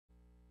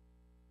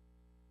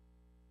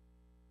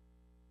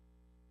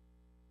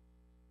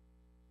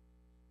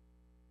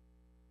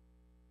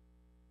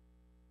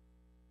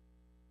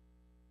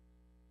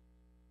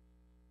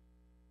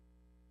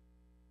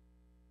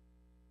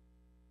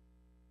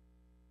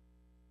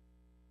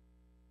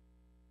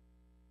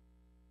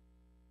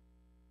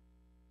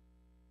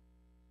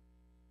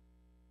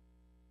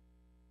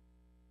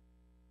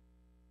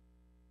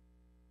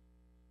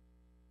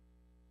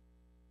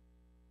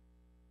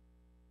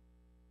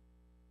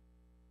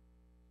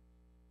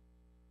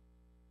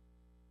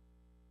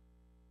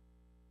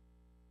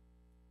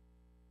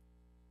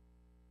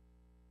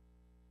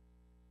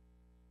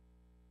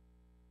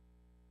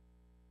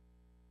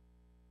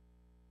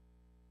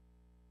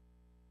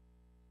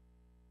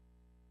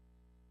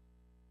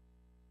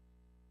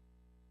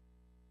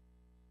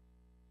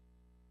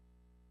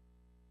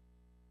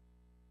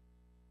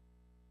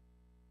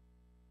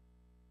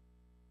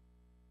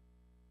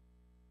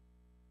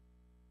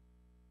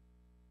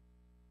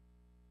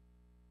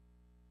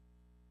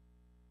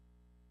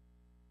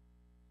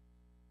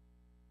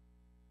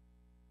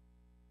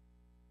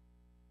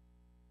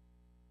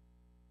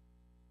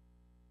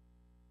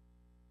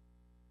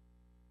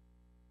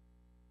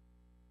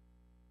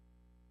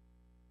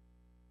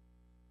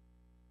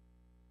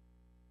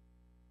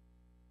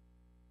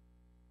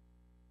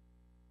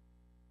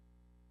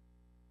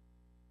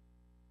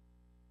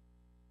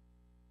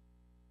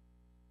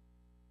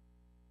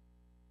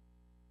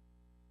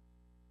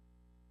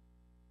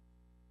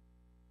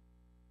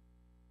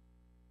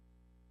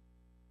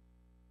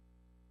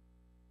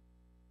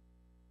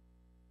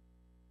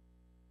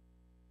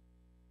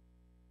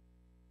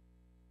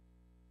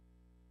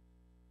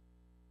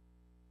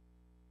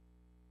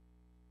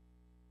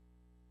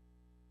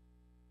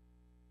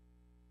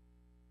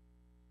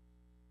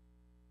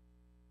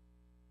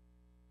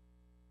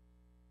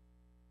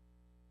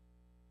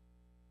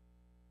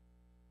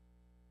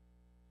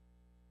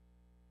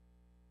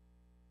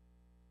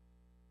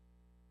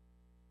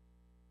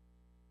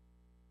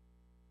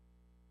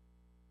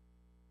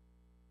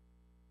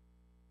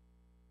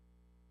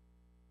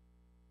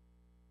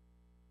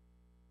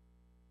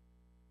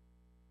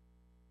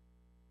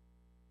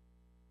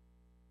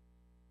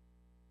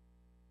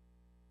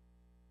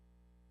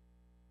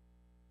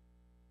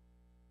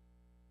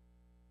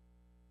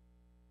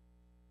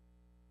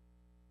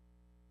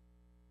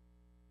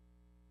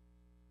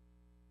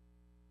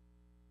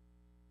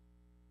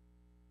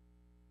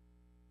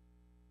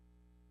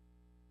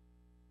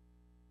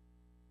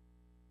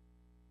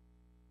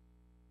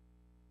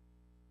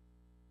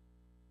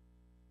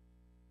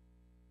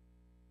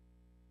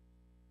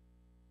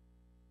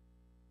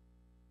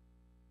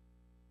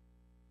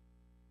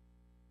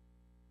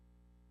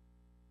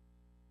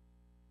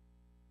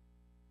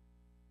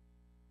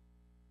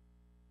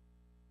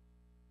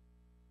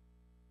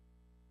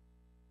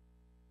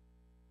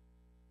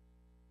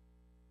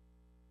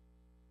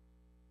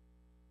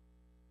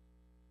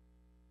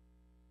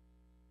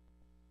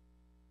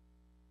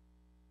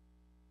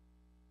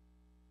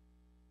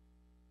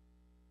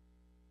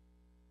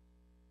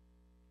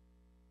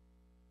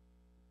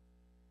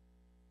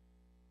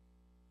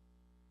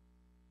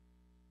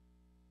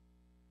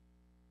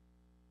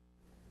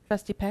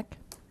Trustee Peck.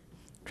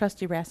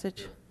 Trustee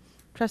Rassich.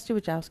 Trustee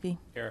Wajowski.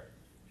 Here.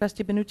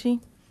 Trustee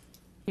Benucci.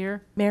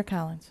 Here. Mayor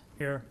Collins.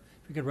 Here.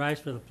 If you could rise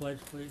for the pledge,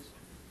 please.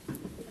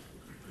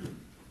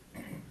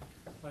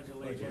 Pledge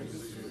allegiance.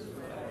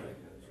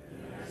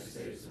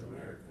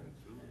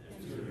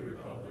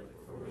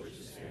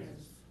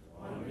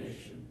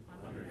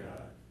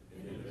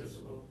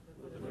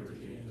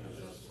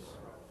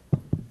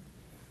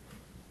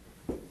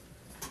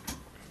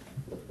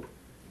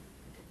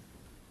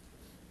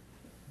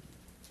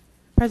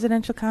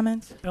 Presidential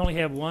comments. I only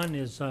have one,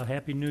 is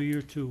Happy New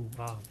Year to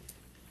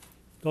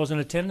those in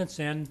attendance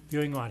and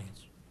viewing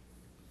audience.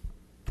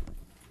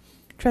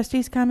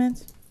 Trustees'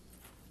 comments.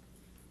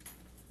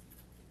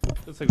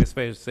 Just like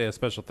to say a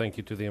special thank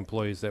you to the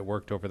employees that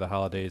worked over the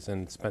holidays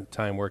and spent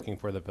time working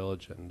for the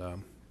village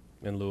and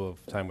in lieu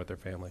of time with their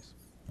families.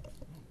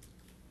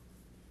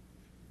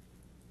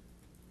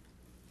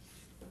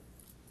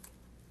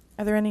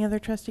 Are there any other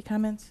trustee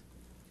comments?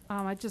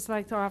 I'd just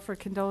like to offer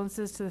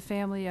condolences to the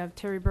family of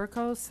Terry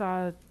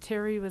Burkos.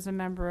 Terry was a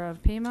member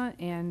of PEMA,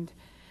 and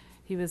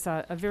he was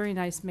a very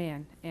nice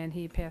man, and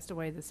he passed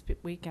away this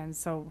weekend,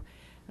 so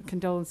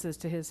condolences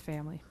to his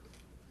family.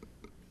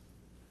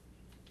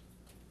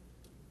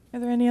 Are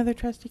there any other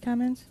trustee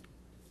comments?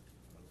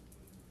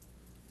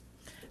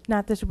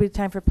 Not, this will be the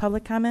time for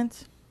public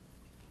comments.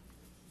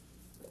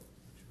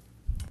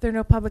 If there are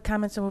no public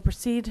comments, then we'll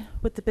proceed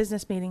with the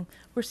business meeting.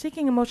 We're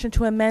seeking a motion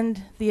to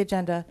amend the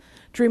agenda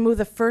to remove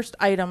the first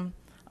item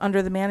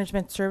under the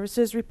management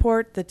services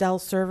report, the Dell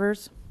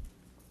servers.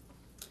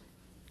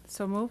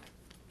 So move.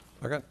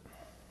 Okay.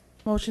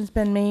 Motion's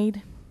been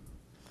made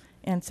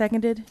and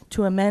seconded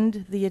to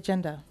amend the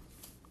agenda.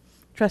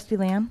 Trustee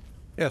Lamb?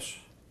 Yes.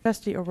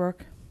 Trustee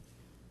O'Rourke?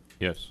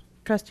 Yes.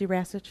 Trustee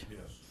Rassich?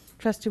 Yes.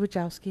 Trustee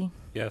Wajowski?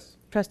 Yes.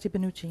 Trustee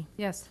Benucci?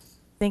 Yes.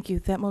 Thank you.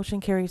 That motion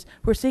carries.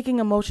 We're seeking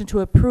a motion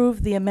to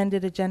approve the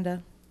amended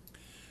agenda.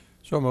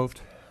 So moved.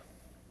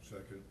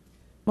 Second.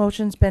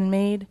 Motion's been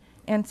made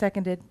and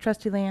seconded.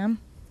 Trustee Lamb?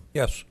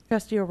 Yes.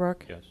 Trustee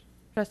O'Rourke? Yes.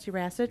 Trustee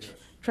Rassich? Yes.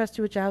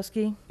 Trustee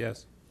Wajowski?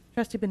 Yes.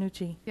 Trustee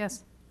Benucci?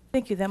 Yes.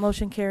 Thank you. That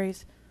motion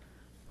carries.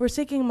 We're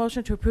seeking a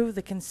motion to approve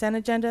the consent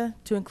agenda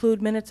to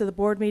include minutes of the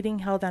board meeting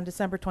held on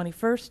December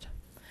 21st,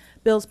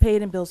 bills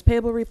paid and bills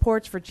payable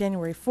reports for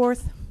January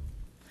 4th,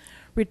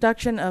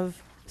 reduction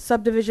of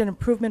subdivision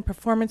improvement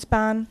performance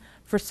bond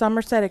for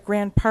Somerset at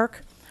Grand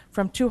Park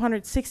from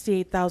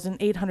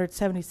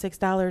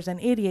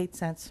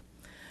 $268,876.88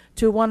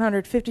 to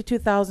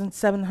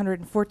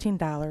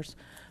 $152,714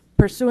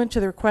 pursuant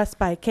to the request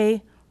by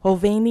K.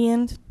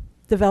 Hovanian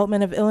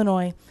Development of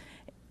Illinois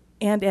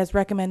and as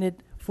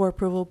recommended for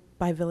approval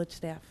by village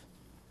staff.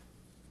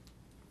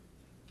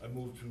 I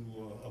move to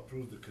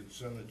approve the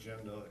consent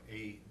agenda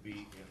A, B,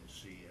 and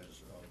C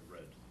as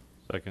read.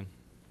 Second.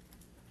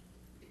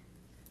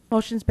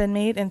 Motion's been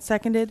made and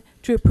seconded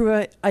to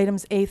approve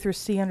items A through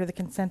C under the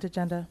consent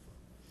agenda.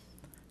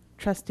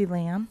 Trustee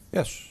Lamb?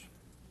 Yes.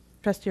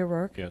 Trustee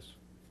O'Rourke? Yes.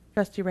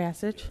 Trustee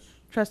Rassich? Yes.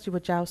 Trustee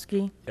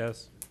Wajowski?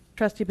 Yes.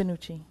 Trustee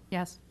Benucci?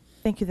 Yes.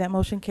 Thank you. That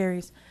motion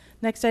carries.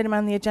 Next item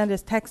on the agenda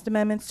is text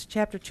amendments to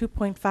Chapter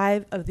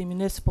 2.5 of the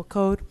Municipal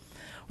Code.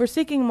 We're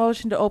seeking a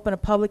motion to open a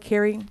public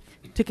hearing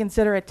to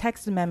consider a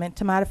text amendment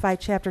to modify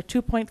Chapter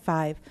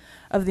 2.5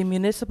 of the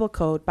Municipal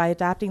Code by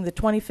adopting the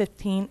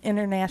 2015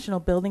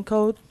 International Building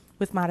Code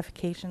with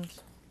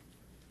modifications.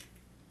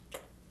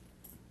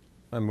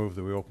 I move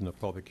that we open the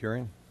public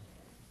hearing.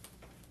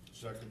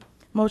 Second.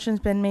 Motion's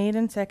been made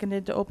and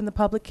seconded to open the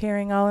public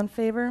hearing. All in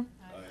favor?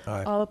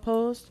 Aye. All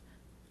opposed?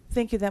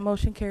 Thank you. That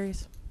motion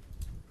carries.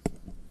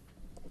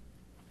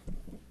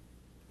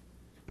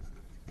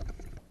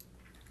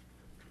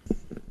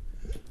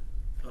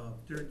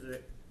 During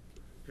the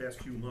past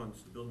few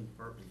months, the building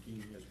department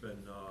team has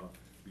been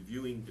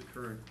reviewing the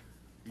current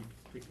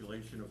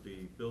articulation of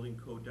the building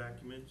code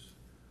documents.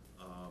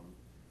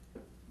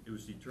 It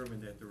was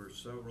determined that there were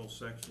several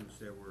sections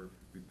that were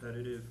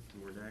repetitive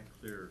and were not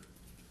clear.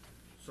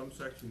 Some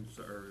sections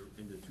are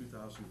in the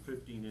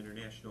 2015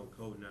 International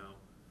Code now,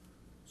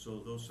 so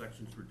those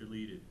sections were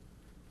deleted.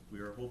 We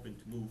are hoping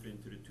to move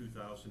into the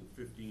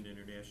 2015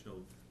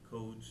 International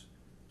Codes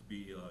to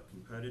be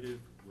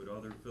competitive with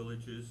other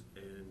villages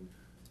and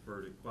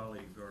for the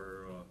quality of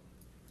our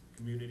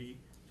community,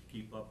 to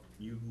keep up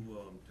new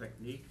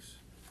techniques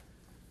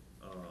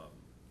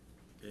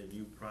and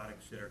new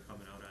products that are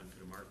coming out onto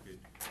the market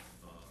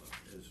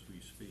as we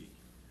speak.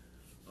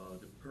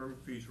 The permit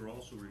fees were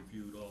also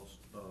reviewed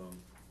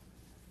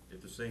at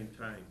the same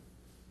time.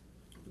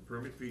 The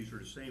permit fees are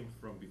the same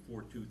from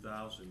before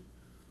 2000.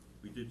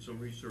 We did some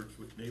research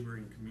with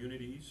neighboring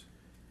communities,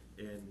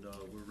 and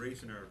we're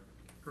raising our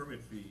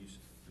permit fees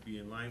to be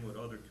in line with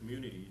other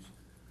communities,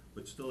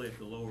 but still at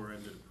the lower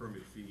end of the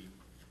permit fee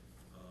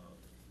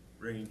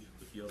range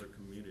with the other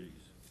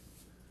communities.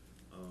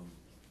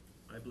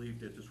 I believe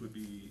that this would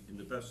be in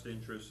the best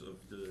interest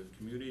of the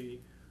community,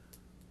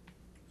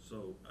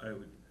 so I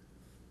would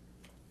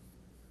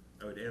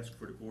ask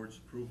for the board's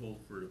approval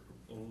for the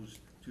proposed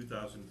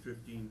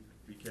 2015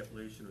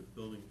 recapitulation of the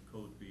building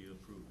code be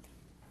approved.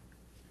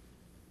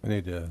 We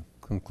need to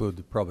conclude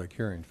the public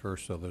hearing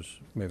first, so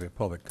there's maybe a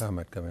public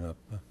comment coming up.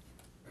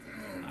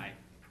 Hi.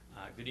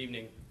 Good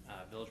evening,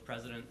 Village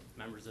President,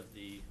 members of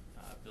the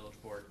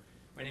Village Board.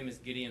 My name is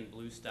Gideon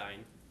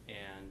Bluestein,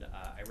 and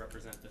I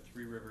represent the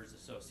Three Rivers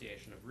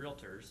Association of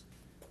Realtors.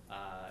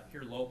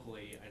 Here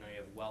locally, I know you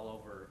have well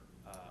over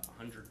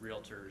 100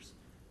 realtors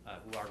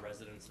who are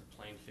residents of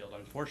Plainfield.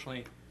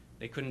 Unfortunately,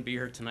 they couldn't be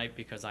here tonight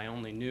because I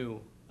only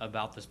knew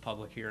about this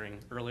public hearing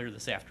earlier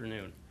this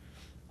afternoon.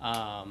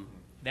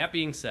 That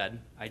being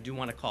said, I do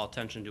want to call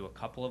attention to a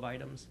couple of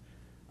items.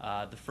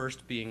 The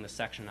first being the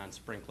section on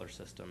sprinkler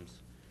systems.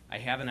 I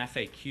have an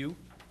FAQ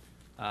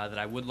that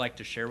I would like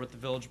to share with the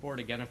Village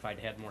Board. Again, if I'd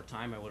had more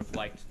time, I would have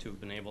liked to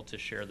have been able to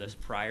share this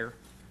prior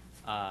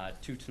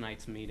to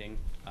tonight's meeting.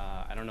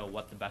 I don't know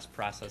what the best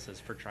process is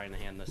for trying to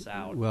hand this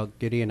out. Well,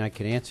 Gideon, I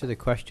can answer the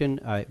question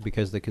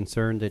because the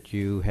concern that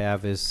you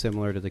have is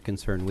similar to the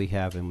concern we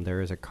have, and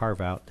there is a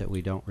carve-out that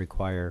we don't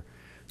require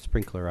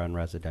sprinkler on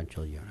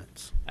residential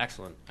units.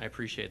 Excellent. I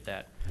appreciate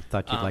that. I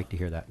thought you'd like to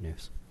hear that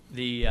news.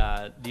 The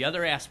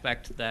other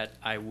aspect that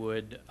I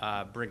would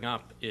bring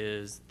up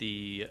is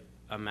the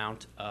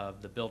amount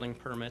of the building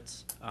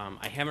permits.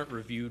 I haven't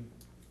reviewed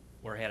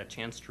or had a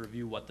chance to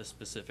review what the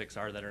specifics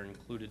are that are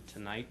included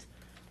tonight.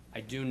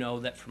 I do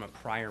know that from a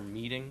prior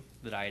meeting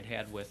that I had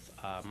had with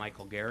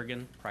Michael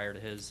Garrigan prior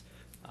to his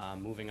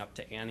moving up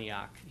to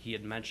Antioch, he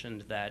had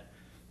mentioned that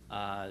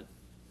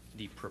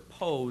the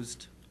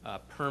proposed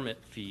permit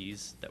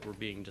fees that were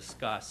being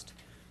discussed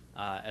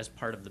as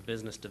part of the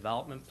business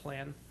development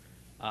plan,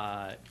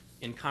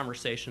 in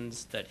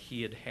conversations that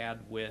he had had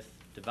with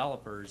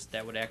developers,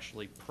 that would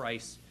actually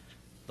price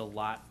the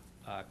lot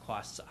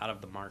costs out of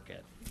the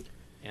market.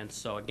 And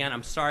so again,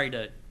 I'm sorry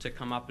to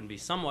come up and be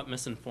somewhat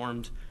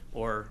misinformed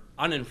or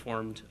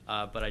uninformed,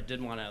 but I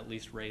did want to at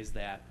least raise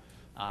that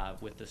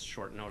with this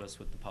short notice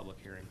with the public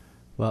hearing.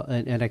 Well,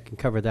 and I can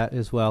cover that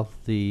as well.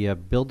 The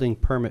building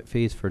permit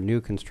fees for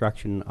new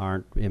construction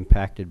aren't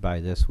impacted by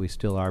this. We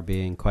still are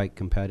being quite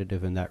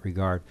competitive in that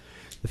regard.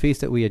 The fees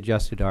that we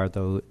adjusted are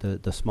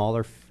the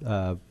smaller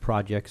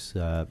projects,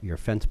 your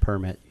fence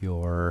permit,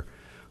 your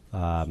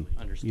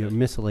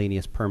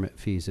miscellaneous permit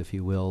fees, if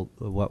you will.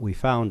 What we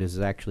found is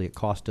actually it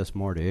cost us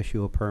more to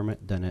issue a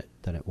permit than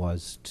it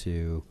was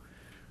to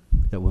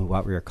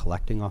what we were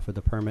collecting off of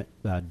the permit.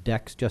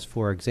 Decks, just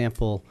for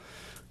example,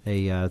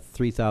 a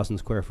 3,000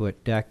 square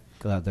foot deck,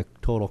 the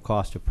total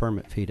cost of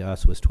permit fee to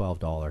us was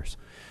 $12.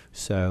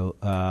 So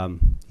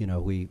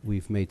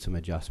we've made some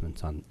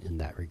adjustments in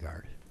that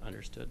regard.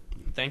 Understood.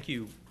 Thank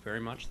you very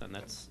much. Then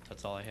that's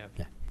all I have.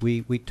 Yeah.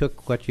 We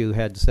took what you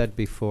had said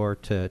before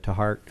to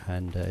heart,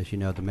 and as you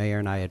know, the mayor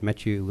and I had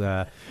met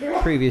you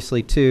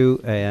previously too,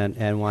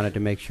 and wanted to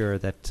make sure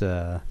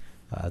that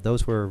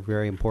those were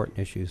very important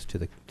issues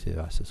to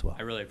us as well.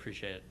 I really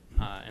appreciate it,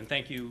 and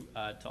thank you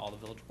to all the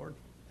Village Board.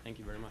 Thank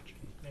you very much.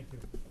 Thank you.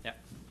 Yeah.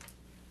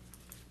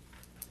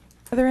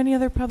 Are there any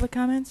other public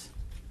comments?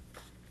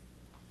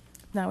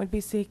 Now we'd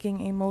be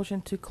seeking a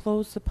motion to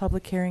close the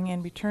public hearing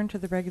and return to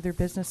the regular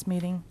business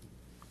meeting.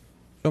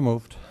 So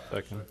moved.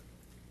 Second.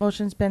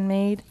 Motion's been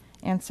made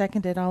and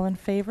seconded. All in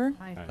favor?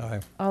 Aye.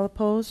 Aye. All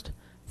opposed?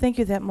 Thank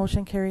you. That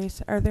motion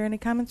carries. Are there any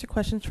comments or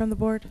questions from the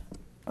board?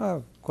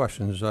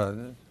 Questions.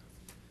 The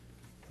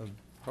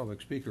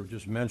public speaker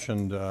just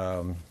mentioned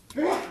about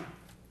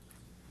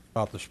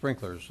the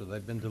sprinklers. Have they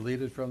been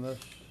deleted from this?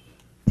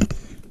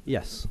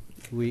 Yes,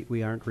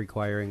 we aren't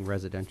requiring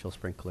residential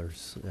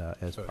sprinklers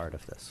as Good. part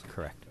of this,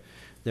 correct.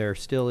 There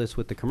still is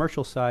with the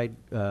commercial side,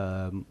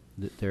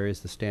 there is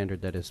the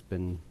standard that has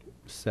been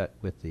set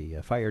with the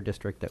fire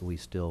district that we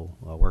still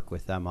work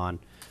with them on,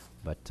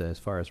 but as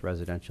far as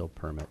residential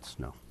permits,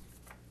 no.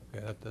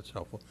 Okay, that's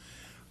helpful.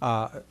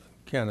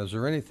 Ken, is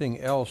there anything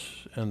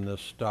else in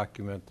this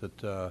document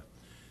that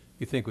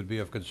you think would be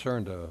of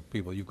concern to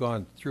people? You've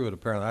gone through it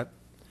apparently.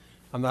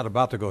 I'm not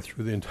about to go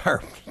through the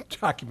entire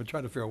document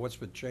trying to figure out what's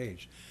been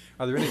changed.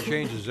 Are there any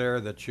changes there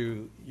that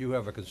you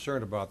have a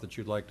concern about that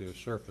you'd like to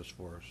surface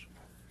for us?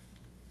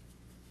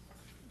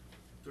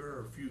 There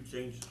are a few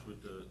changes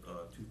with the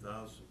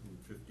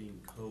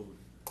 2015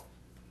 code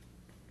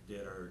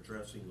that are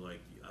addressing like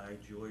the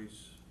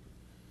I-joist.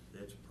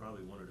 That's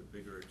probably one of the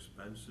bigger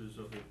expenses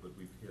of it, but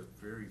we have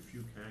very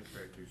few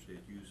contractors that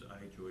use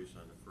I-joist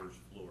on the first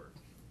floor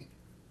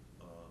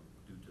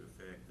due to the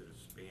fact that a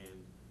span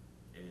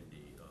and the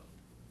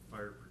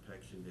fire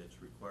protection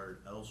that's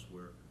required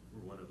elsewhere,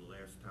 we're one of the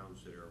last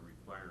towns that are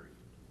requiring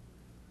it.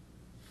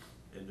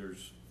 And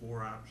there's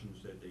 4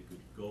 options that they could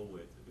go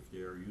with if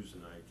they are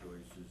using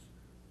I-joists,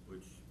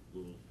 which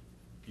will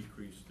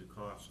decrease the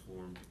cost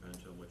for them,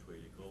 depends on which way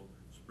they go.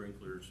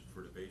 Sprinklers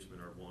for the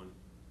basement are one,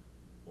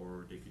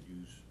 or they could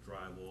use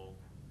drywall,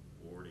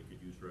 or they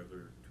could use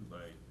regular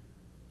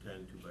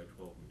 2x10,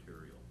 2x12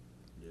 material.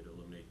 It'd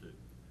eliminate the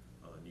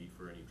need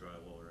for any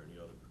drywall or any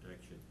other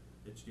protection.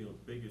 It's the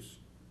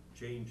biggest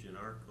change in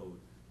our code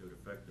that would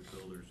affect the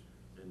builders,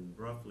 and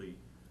roughly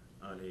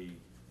on a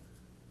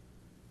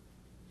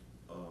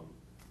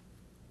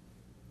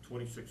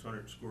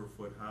 2,600 square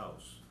foot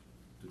house,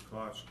 the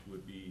cost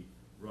would be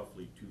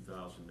roughly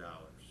 $2,000.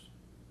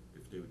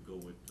 if they would go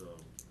with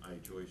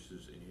I-joists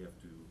and you have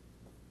to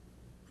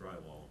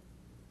drywall.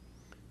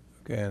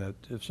 Okay, and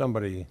if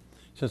somebody,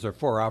 since there are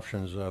 4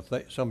 options,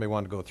 somebody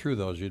wanted to go through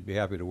those, you'd be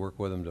happy to work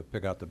with them to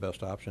pick out the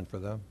best option for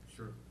them?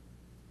 Sure.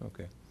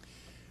 Okay.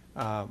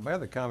 My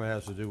other comment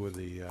has to do with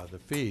the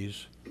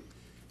fees.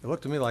 It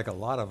looked to me like a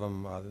lot of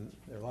them, a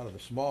lot of the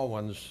small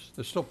ones,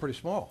 they're still pretty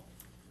small.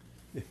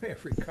 They may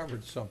have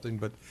recovered something,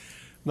 but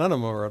none of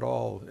them are at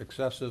all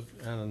excessive.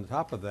 And on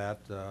top of that,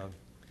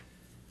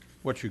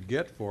 what you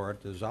get for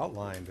it is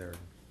outlined there.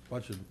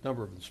 Bunch of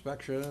number of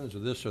inspections or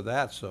this or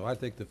that, so I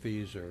think the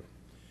fees are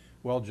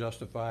well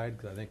justified.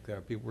 I think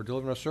people, we're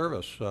delivering a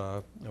service,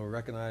 and we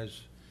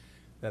recognize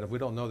that if we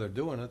don't know they're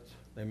doing it,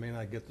 they may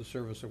not get the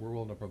service that we're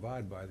willing to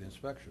provide by the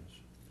inspections.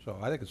 So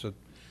I think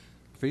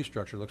fee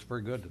structure looks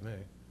very good to me.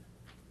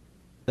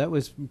 That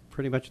was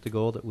pretty much the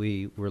goal that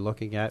we were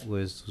looking at,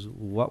 was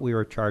what we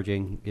were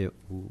charging.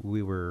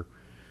 We were,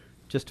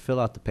 just to fill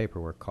out the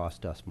paperwork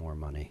cost us more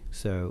money.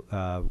 So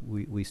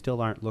we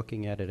still aren't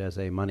looking at it as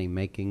a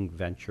money-making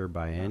venture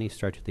by any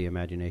stretch of the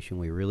imagination.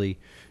 We really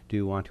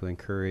do want to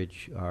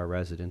encourage our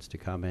residents to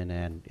come in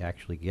and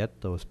actually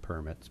get those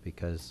permits,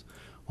 because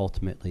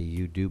ultimately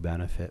you do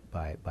benefit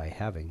by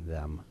having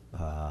them.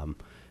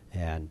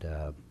 And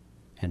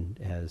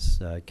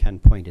as Ken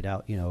pointed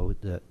out, you know,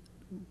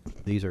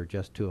 these are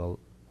just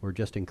we're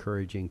just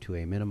encouraging to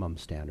a minimum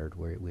standard,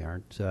 where we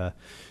aren't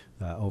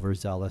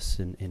overzealous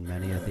in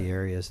many of the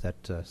areas that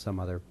some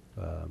other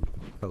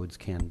codes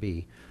can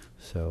be.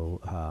 So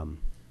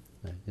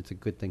it's a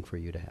good thing for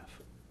you to have.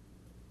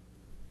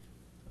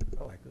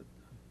 I like it.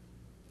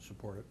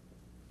 Support it.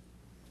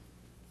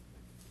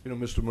 You know,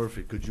 Mr.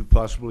 Murphy, could you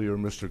possibly, or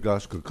Mr.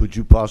 Goska, could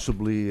you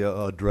possibly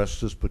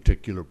address this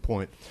particular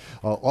point?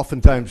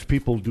 Oftentimes,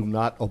 people do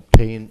not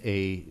obtain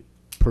a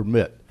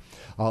permit,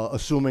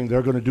 assuming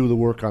they're going to do the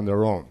work on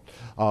their own.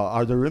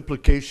 Are there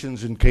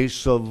implications in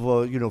case of,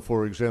 you know,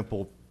 for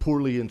example,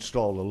 poorly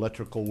installed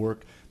electrical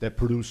work that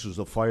produces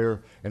a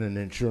fire, and an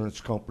insurance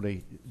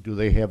company, do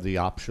they have the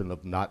option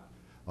of not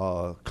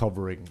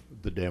covering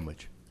the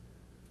damage?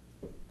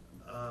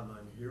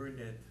 I'm hearing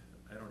that,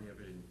 I don't have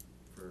it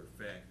for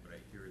a fact, but I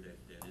hear that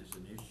that is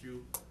an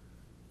issue.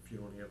 If you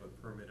don't have a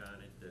permit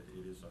on it, that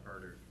it is a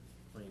harder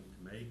claim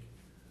to make.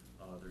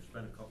 There's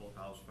been a couple of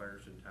house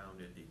fires in town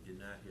that they did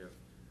not have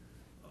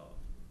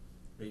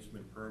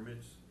basement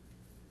permits.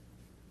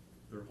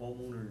 Their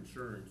homeowner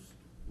insurance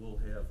will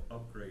have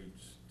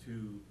upgrades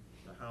to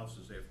the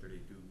houses after they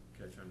do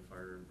catch on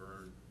fire and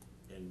burn,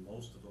 and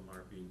most of them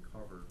are being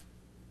covered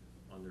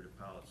under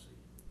the policy.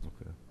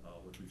 Okay.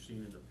 What we've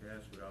seen in the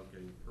past without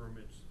getting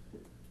permits,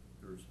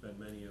 there's been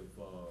many of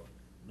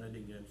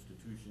lending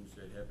institutions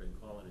that have been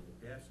calling in the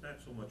past, not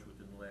so much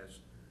within the last,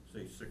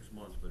 say, 6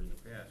 months, but in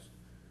the past,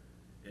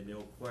 and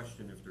they'll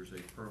question if there's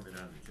a permit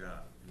on the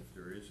job. And if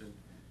there isn't,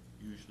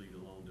 usually the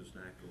loan does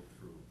not go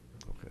through.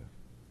 Okay.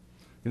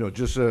 You know,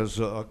 just as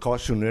a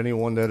caution to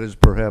anyone that is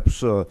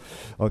perhaps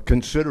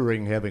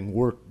considering having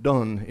work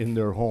done in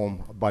their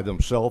home by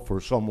themselves, or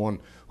someone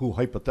who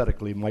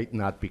hypothetically might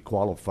not be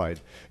qualified.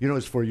 You know,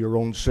 it's for your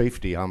own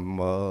safety.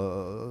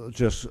 I'm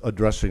just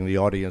addressing the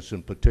audience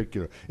in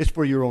particular. It's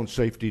for your own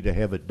safety to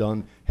have it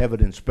done, have it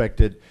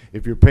inspected.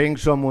 If you're paying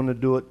someone to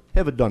do it,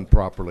 have it done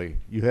properly.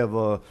 You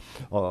have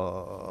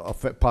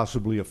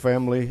possibly a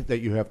family that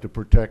you have to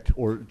protect,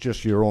 or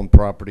just your own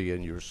property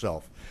and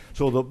yourself.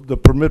 So the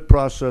permit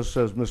process,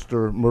 as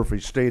Mr.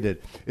 Murphy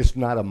stated, it's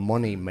not a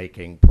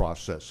money-making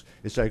process.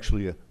 It's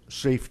actually a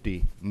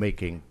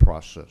safety-making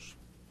process.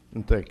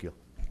 And thank you.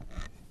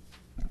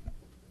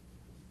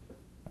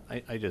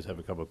 I just have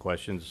a couple of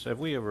questions. Have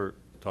we ever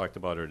talked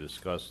about or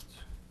discussed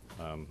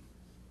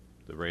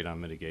the radon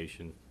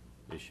mitigation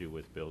issue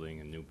with building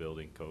and new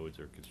building codes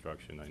or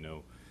construction? I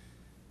know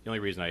the only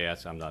reason I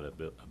ask, I'm not a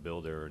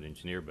builder or an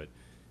engineer, but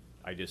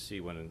I just see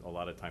when a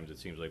lot of times it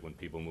seems like when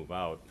people move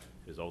out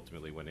is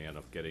ultimately when they end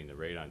up getting the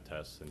radon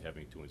tests and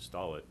having to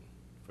install it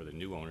for the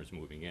new owners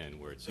moving in,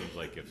 where it seems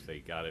like if they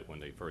got it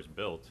when they first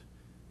built,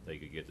 they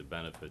could get the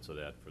benefits of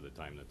that for the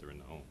time that they're in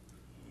the home.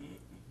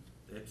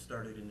 That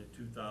started in the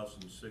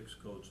 2006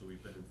 code, so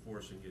we've been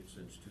enforcing it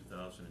since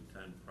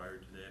 2010. Prior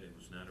to that, it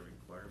was not a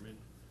requirement.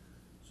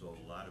 So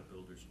a lot of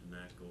builders do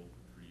not go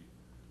through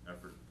the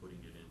effort of putting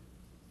it in.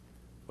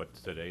 But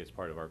today it's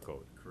part of our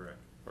code. Correct.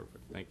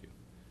 Perfect, thank you.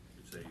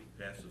 It's a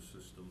passive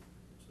system.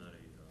 It's not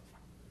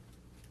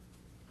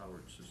a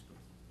powered system.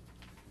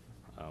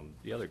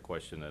 The other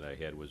question that I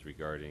had was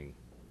regarding,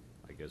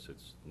 I guess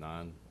it's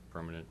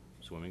non-permanent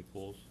swimming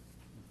pools.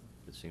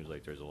 It seems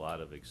like there's a lot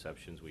of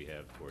exceptions we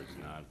have towards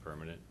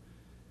non-permanent,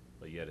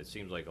 but yet it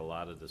seems like a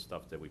lot of the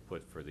stuff that we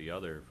put for the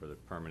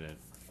permanent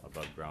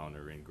above ground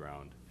or in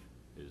ground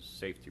is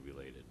safety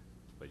related.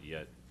 But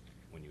yet,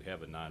 when you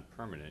have a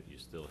non-permanent, you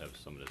still have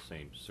some of the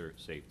same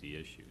safety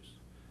issues.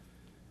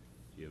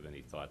 Do you have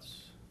any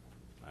thoughts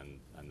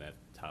on that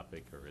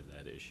topic or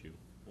that issue?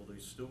 Well, they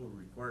still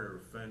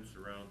require a fence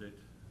around it.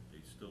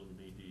 They still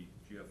need the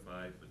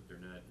GFI, but they're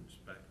not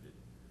inspected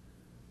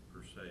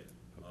per se.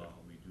 Okay.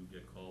 We do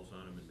get calls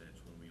on them, and that's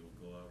when we will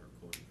go out, or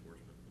code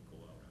enforcement will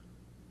go out on them.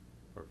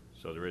 Perfect.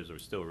 So there is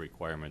still a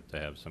requirement to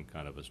have some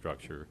kind of a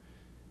structure,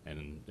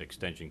 and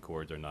extension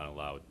cords are not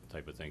allowed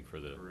type of thing for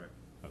the. Correct.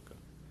 Okay.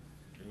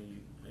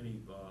 Any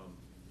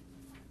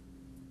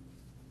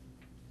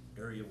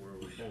area where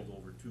it would hold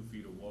over 2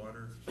 feet of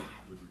water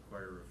would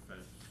require a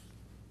fence.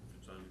 If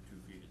it's under 2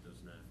 feet, it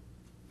does not.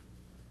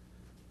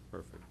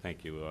 Perfect,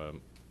 thank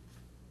you.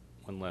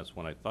 One last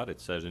one. I thought it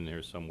said in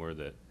there somewhere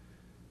that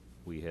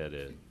we had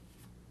to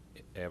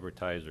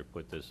advertise or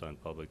put this on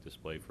public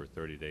display for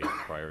 30 days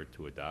prior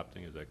to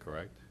adopting. Is that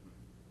correct?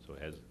 So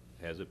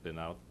has it been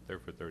out there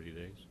for 30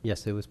 days?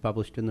 Yes, it was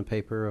published in the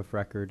paper of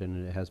record,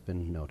 and it has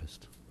been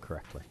noticed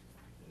correctly.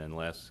 And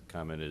last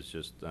comment is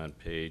just on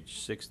page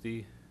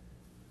 60,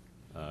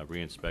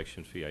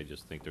 reinspection fee. I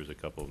just think there's a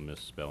couple of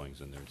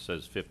misspellings in there. It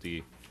says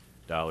 $50,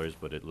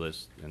 but it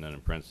lists, and then in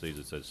parentheses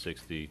it says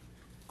 60.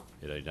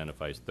 It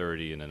identifies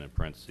 30, and then in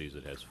parentheses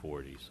it has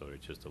 40. So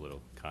there's just a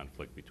little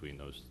conflict between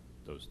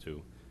those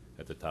two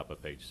at the top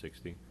of page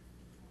 60.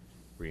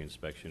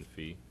 Reinspection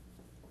fee.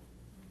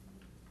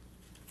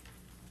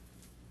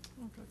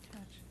 Oh, good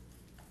catch.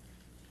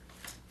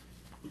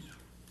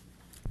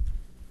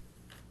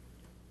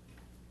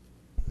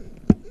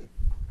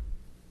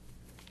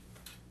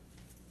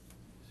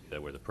 See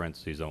that where the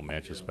parentheses don't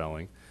match the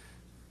spelling?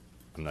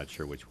 I'm not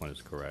sure which one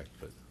is correct,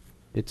 but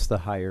It's the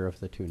higher of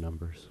the two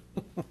numbers.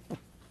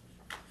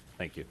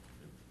 thank you.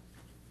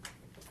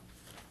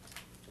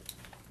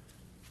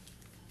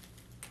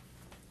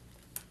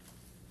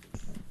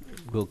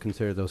 We'll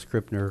consider those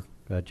Scribner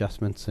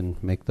adjustments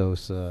and make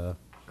those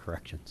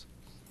corrections.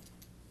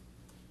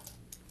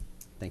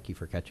 Thank you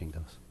for catching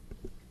those.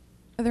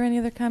 Are there any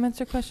other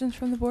comments or questions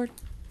from the board?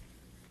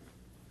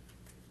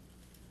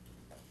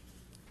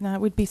 Now,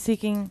 we'd be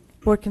seeking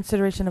board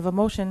consideration of a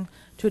motion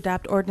to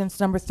adopt ordinance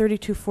number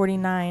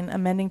 3249,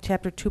 amending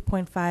chapter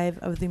 2.5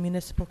 of the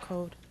municipal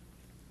code.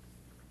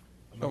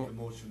 I make a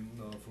motion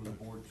for the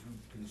board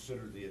to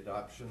consider the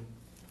adoption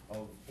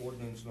of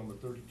ordinance number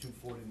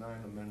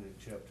 3249, amending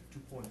chapter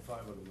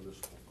 2.5 of the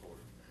municipal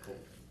code.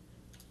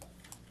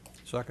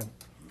 Second.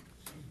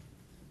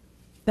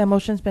 That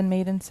motion's been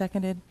made and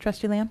seconded.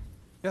 Trustee Lamb?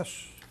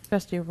 Yes.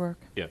 Trustee O'Rourke?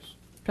 Yes.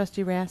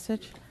 Trustee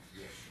Rassich?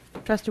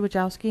 Trustee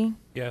Wajowski?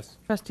 Yes.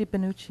 Trustee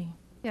Benucci?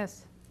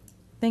 Yes.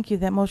 Thank you.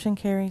 That motion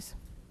carries.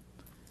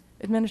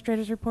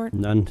 Administrators report?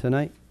 None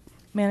tonight?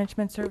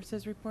 Management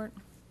services report?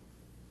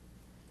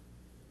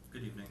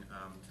 Good evening.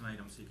 Tonight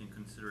I'm seeking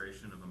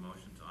consideration of a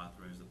motion to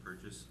authorize the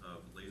purchase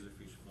of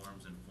Laserfish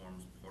forms and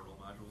forms portal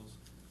modules,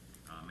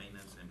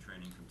 maintenance and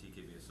training from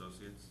TKB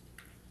Associates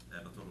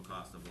at a total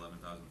cost of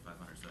 $11,575.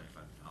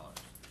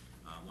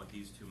 What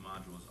these two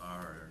modules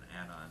are an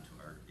add-on to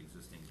our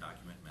existing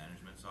document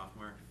management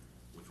software,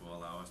 which will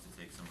allow us to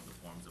take some of the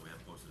forms that we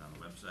have posted on the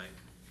website,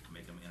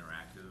 make them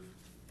interactive,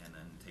 and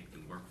then take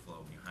the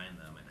workflow behind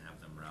them and have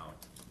them route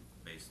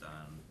based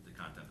on the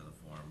content of the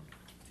form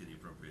to the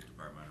appropriate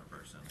department or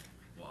person.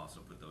 We'll also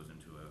put those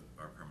into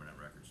our permanent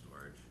record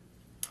storage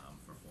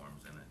for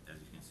forms. And as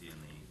you can see in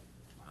the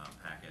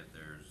packet,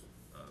 there's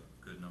a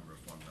good number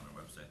of forms on our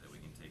website that we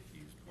can take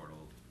these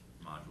portal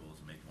modules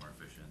and make more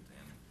efficient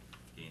and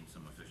gain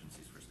some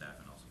efficiencies for staff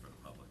and also for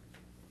the public.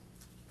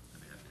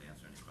 I'd be happy to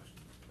answer any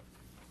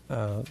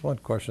questions. One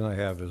question I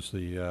have is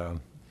the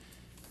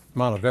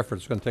amount of effort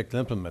it's going to take to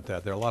implement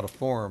that. There are a lot of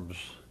forms.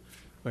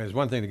 I mean, it's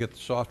one thing to get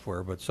the software,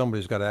 but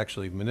somebody's got to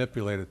actually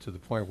manipulate it to the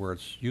point where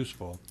it's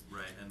useful.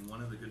 Right, and one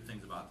of the good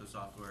things about the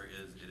software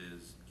is it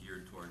is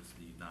geared towards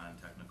the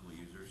non-technical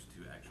users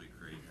to actually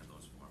create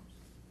those forms.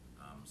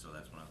 So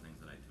that's one of the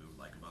things that I do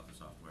like about the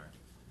software.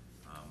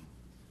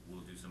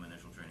 We'll do some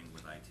initial training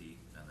with IT,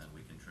 and then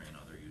we can train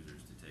other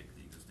users to take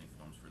the existing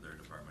forms for their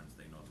departments.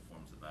 They know the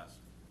forms the best,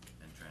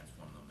 and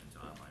transform them into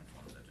online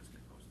forms that just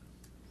get posted.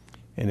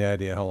 Any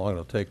idea how long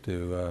it'll take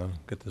to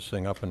get this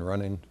thing up and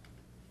running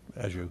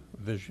as you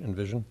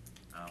envision?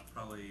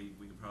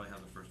 We could probably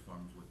have the first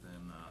forms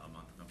within a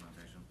month of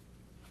implementation.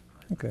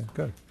 Okay,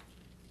 good.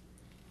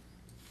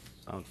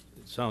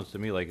 It sounds to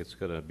me like it's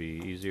going to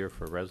be easier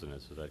for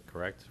residents. Is that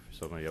correct? For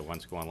somebody that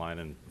wants to go online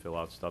and fill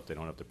out stuff, they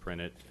don't have to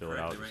print it, fill it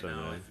out, and Correctly, send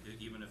right it now,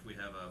 in? even if we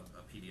have a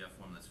PDF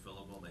form that's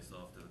fillable, they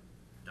still have to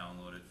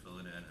download it, fill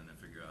it in, and then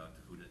figure out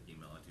who to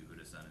email it to, who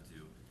to send it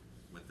to.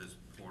 With this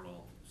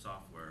portal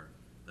software,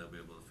 they'll be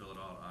able to fill it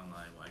all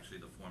online. Well, actually,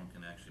 the form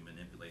can actually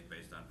manipulate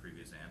based on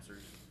previous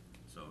answers.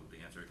 So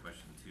the answer to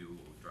question 2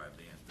 will drive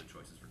the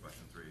choices for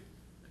question 3,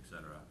 et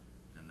cetera.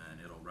 And then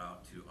it'll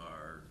route to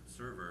our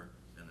server,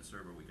 and the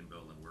server we can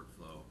build a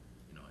workflow.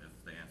 You know, if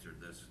they answered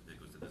this, it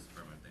goes to this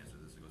department. If they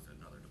answered this, it goes to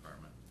another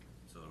department.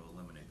 So it'll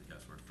eliminate the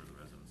guesswork for the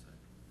residents.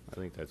 I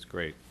think that's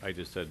great. I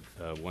just had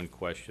one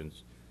question.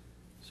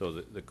 So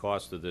the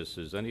cost of this,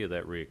 is any of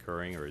that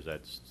reoccurring, or is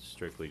that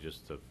strictly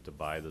just to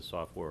buy the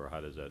software, or how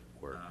does that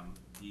work?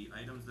 The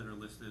items that are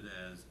listed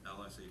as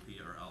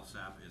LSAP or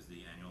LSAP is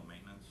the annual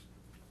maintenance.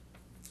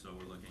 So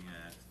we're looking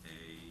at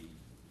a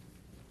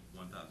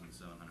 $1,730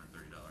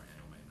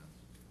 annual maintenance.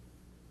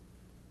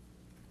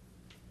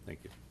 Thank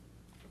you.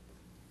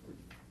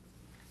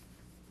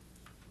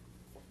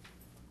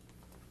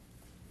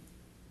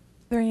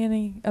 there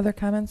any other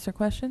comments or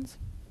questions?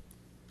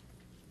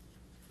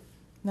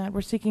 Not,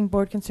 we're seeking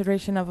board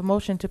consideration of a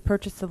motion to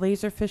purchase the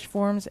Laserfish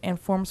forms and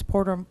forms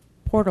portal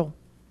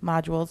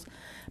modules,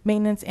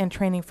 maintenance and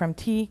training from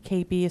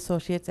TKB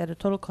Associates at a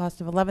total cost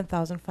of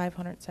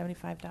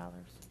 $11,575.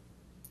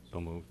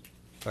 So moved.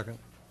 Second?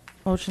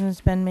 Motion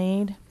has been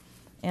made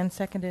and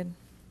seconded.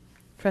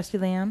 Trustee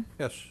Lamb?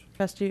 Yes.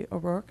 Trustee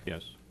O'Rourke?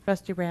 Yes.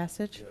 Trustee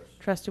Rassich?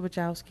 Trustee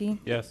Wajowski?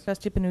 Yes.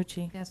 Trustee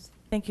Benucci? Yes.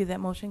 Thank you. That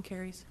motion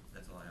carries.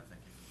 That's all I have,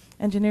 thank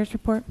you. Engineers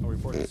report? No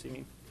report this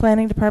evening.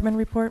 Planning Department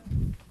report?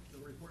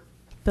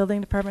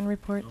 Building Department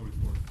report?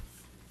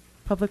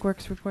 Public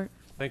Works report?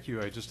 Thank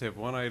you. I just have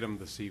one item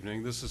this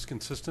evening. This is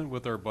consistent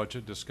with our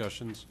budget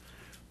discussions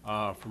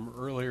from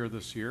earlier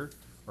this year,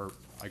 or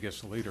I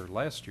guess later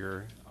last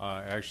year,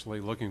 actually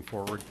looking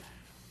forward.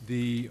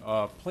 The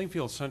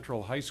Plainfield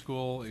Central High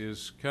School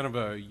is kind of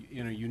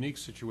in a unique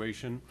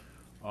situation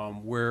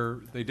where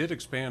they did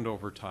expand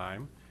over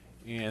time,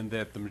 and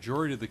that the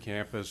majority of the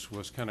campus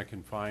was kind of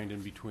confined in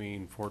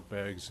between Fort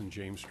Beggs and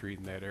James Street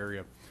in that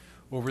area.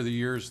 Over the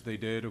years, they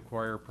did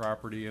acquire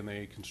property and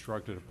they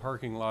constructed a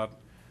parking lot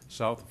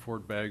south of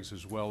Fort Beggs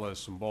as well as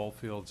some ball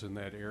fields in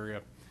that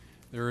area.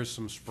 There is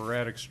some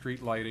sporadic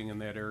street lighting in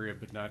that area,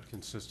 but not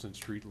consistent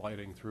street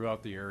lighting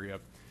throughout the area.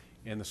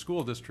 And the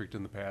school district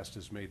in the past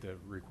has made the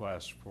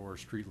request for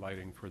street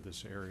lighting for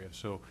this area.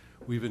 So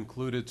we've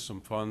included some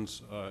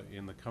funds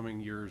in the coming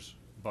year's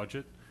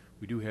budget.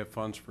 We do have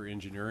funds for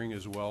engineering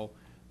as well.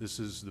 This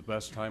is the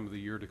best time of the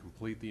year to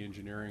complete the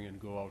engineering and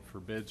go out for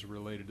bids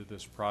related to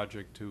this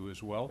project too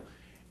as well.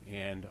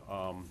 And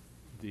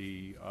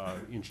the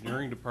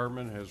engineering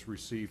department has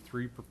received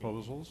 3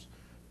 proposals.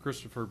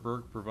 Christopher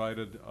Burke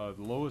provided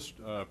the lowest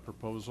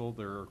proposal.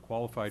 They're a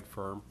qualified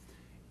firm.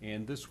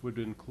 And this would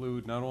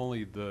include not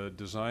only the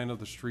design of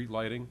the street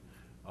lighting,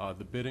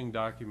 the bidding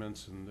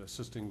documents and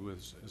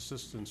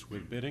assistance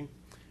with bidding,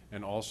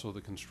 and also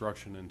the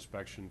construction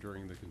inspection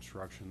during the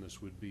construction.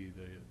 This would be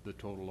the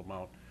total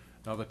amount.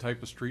 Now, the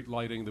type of street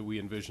lighting that we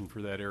envision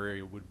for that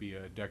area would be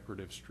a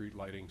decorative street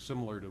lighting,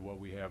 similar to what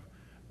we have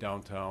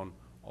downtown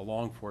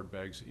along Fort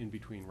Beggs in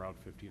between Route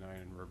 59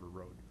 and River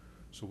Road.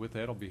 So with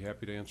that, I'll be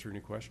happy to answer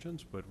any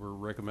questions, but we're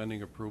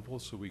recommending approval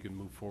so we can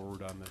move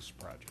forward on this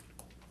project.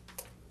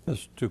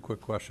 Just 2 quick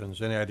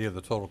questions. Any idea of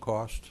the total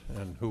cost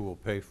and who will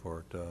pay for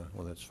it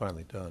when it's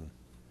finally done?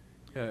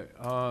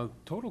 Yeah,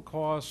 total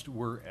cost,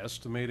 we're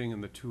estimating in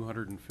the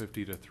 $250,000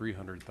 to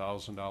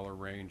 $300,000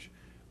 range.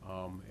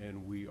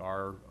 And we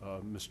are,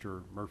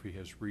 Mr. Murphy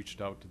has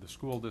reached out to the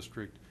school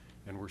district,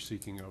 and we're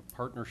seeking a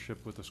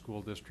partnership with the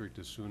school district.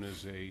 As soon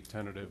as a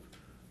tentative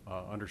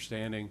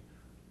understanding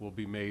will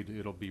be made,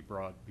 it'll be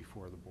brought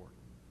before the board.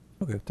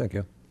 Okay, thank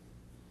you.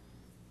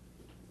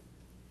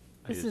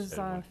 I This just is,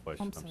 had one I'm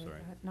question. sorry, I'm go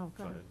sorry. ahead. No,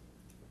 go Go ahead.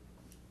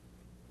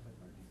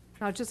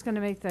 I was just going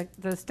to make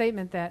the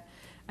statement that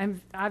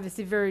I'm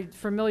obviously very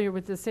familiar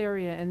with this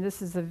area, and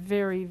this is a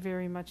very,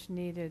 very much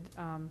needed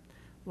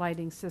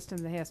lighting system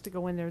that has to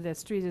go in there. That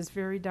street is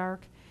very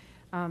dark,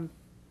 and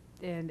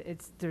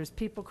there's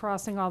people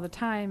crossing all the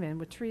time, and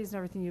with trees and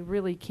everything, you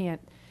really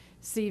can't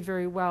see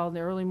very well in the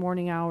early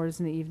morning hours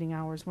and the evening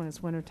hours when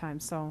it's wintertime.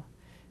 So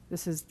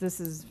this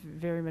is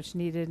very much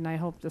needed, and I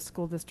hope the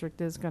school district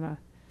is going to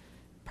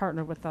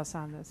partner with us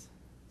on this.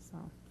 So.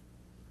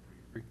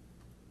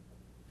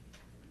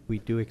 We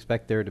do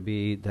expect there to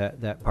be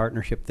that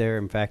partnership there.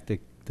 In fact,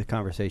 the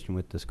conversation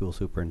with the school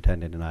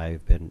superintendent and I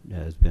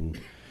has been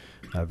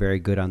very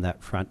good on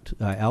that front.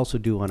 I also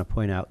do want to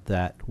point out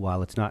that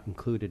while it's not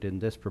included in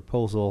this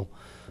proposal,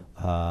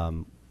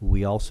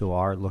 we also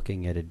are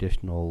looking at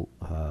additional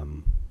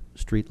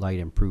street light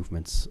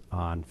improvements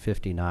on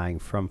 59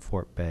 from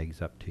Fort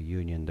Beggs up to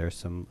Union. There's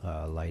some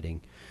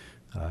lighting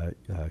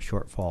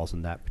shortfalls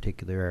in that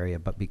particular area,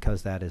 but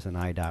because that is an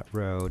IDOT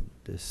road,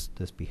 this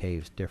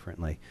behaves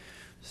differently.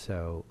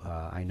 So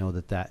I know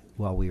that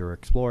while we were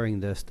exploring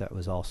this, that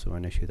was also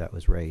an issue that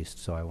was raised.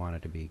 So I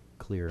wanted to be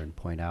clear and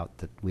point out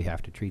that we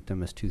have to treat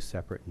them as 2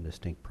 separate and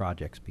distinct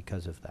projects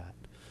because of that.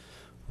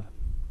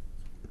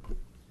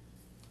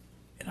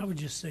 And I would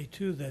just say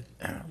too that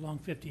along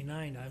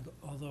 59,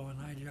 although an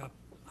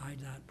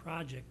IDOT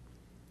project,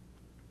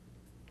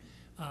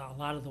 a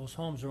lot of those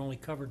homes are only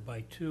covered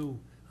by 2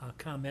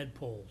 ComEd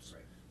poles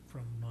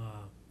from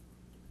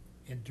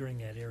during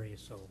that area,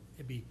 so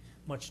it'd be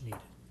much needed.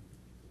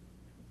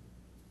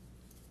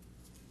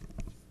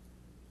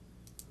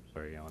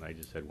 Sorry, Alan, I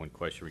just had one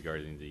question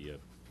regarding the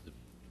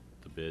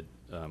bid.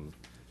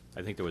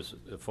 I think there was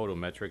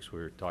photometrics we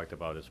were talked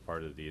about as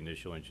part of the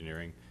initial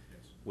engineering.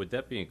 Yes. Would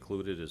that be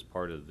included as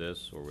part of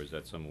this, or was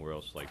that somewhere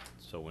else? Like,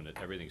 so when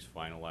everything's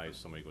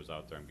finalized, somebody goes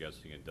out there, I'm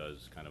guessing, and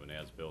does kind of an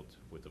as-built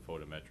with the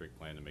photometric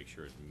plan to make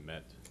sure it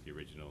met the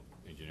original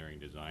engineering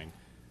design.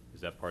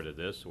 Is that part of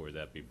this, or would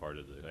that be part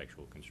of the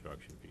actual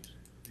construction piece?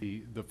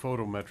 The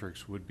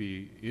photometrics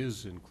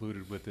is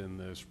included within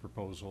this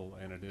proposal,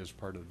 and it is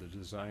part of the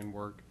design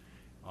work.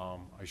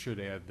 I should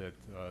add that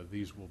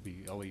these will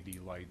be LED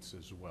lights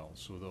as well,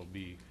 so there'll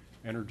be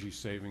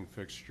energy-saving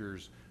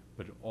fixtures,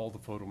 but all the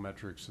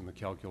photometrics and the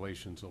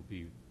calculations will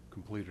be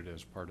completed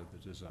as part of the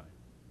design.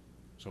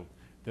 So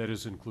that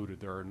is included.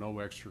 There are no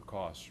extra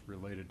costs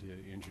related to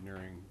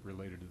engineering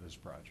related to this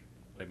project.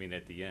 I mean,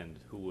 at the end,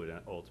 who would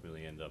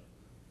ultimately end up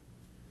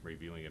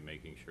reviewing and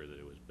making sure that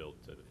it was built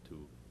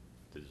to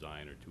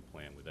design or to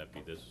plan? Would that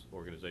be this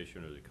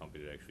organization or the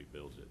company that actually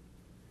builds it?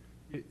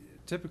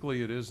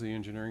 Typically, it is the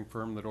engineering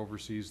firm that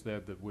oversees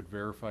that would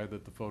verify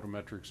that the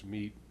photometrics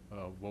meet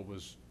what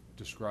was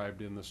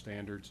described in the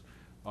standards.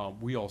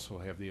 We also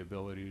have the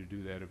ability to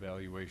do that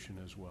evaluation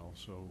as well,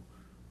 so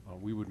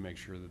we would make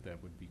sure that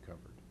that would be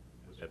covered.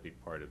 Would that be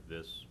part of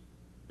this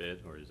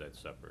bid, or is that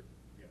separate?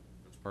 Yeah,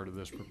 that's part of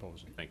this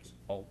proposal. Thank you.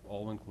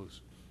 All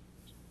inclusive.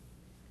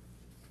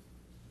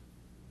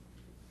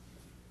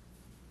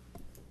 Are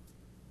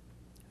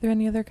there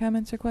any other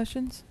comments or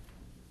questions?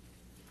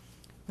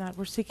 Not,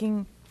 we're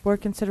seeking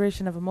board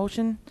consideration of a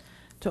motion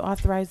to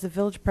authorize the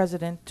village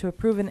president to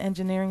approve an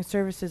engineering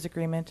services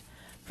agreement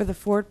for the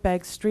Fort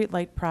Beggs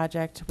Streetlight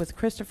Project with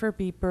Christopher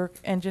B. Burke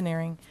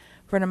Engineering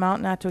for an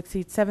amount not to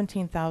exceed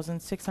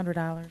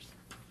 $17,600.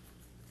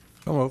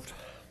 So moved.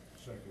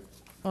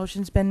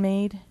 Motion's been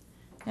made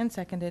and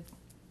seconded.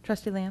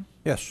 Trustee Lamb?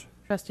 Yes.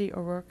 Trustee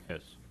O'Rourke?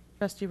 Yes.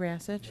 Trustee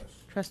Rassich?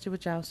 Trustee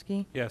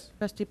Wajowski? Yes.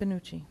 Trustee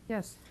Benucci?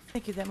 Yes.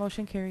 Thank you. That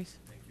motion carries.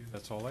 Thank you.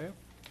 That's all I have.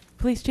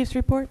 Police chief's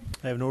report?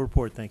 I have no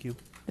report, thank you.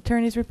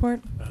 Attorney's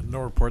report? No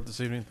report this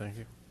evening, thank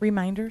you.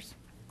 Reminders?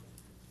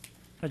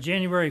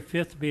 January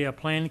 5th, be a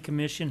planning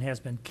commission has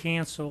been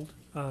canceled.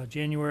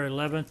 January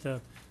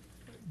 11th,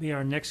 be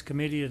our next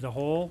committee of the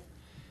whole.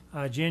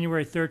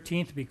 January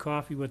 13th, be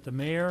coffee with the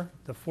mayor.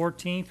 The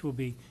 14th will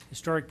be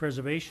historic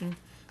preservation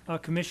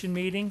commission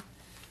meeting.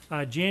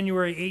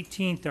 January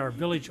 18th, our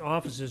village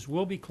offices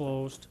will be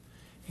closed.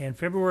 And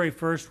February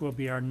 1st will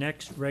be our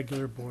next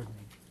regular board meeting.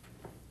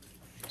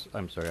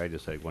 I'm sorry, I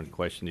just had one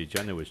question. The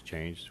agenda was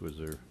changed. Was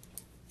there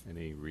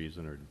any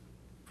reason or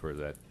for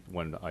that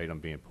one item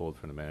being pulled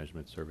from the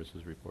management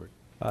services report?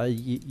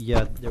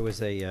 Yeah, there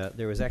was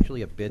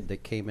actually a bid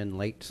that came in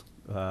late,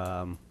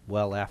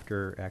 well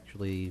after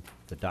actually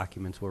the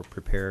documents were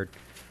prepared,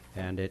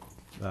 and it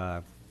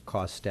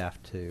caused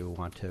staff to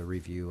want to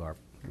review our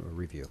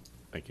review.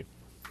 Thank you.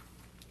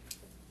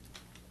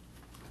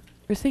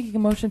 We're seeking a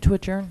motion to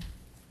adjourn.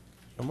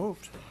 So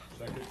moved.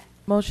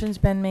 Motion's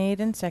been made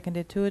and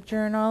seconded to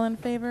adjourn. All in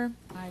favor?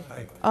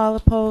 Aye. All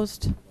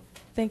opposed?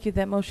 Thank you.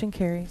 That motion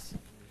carries.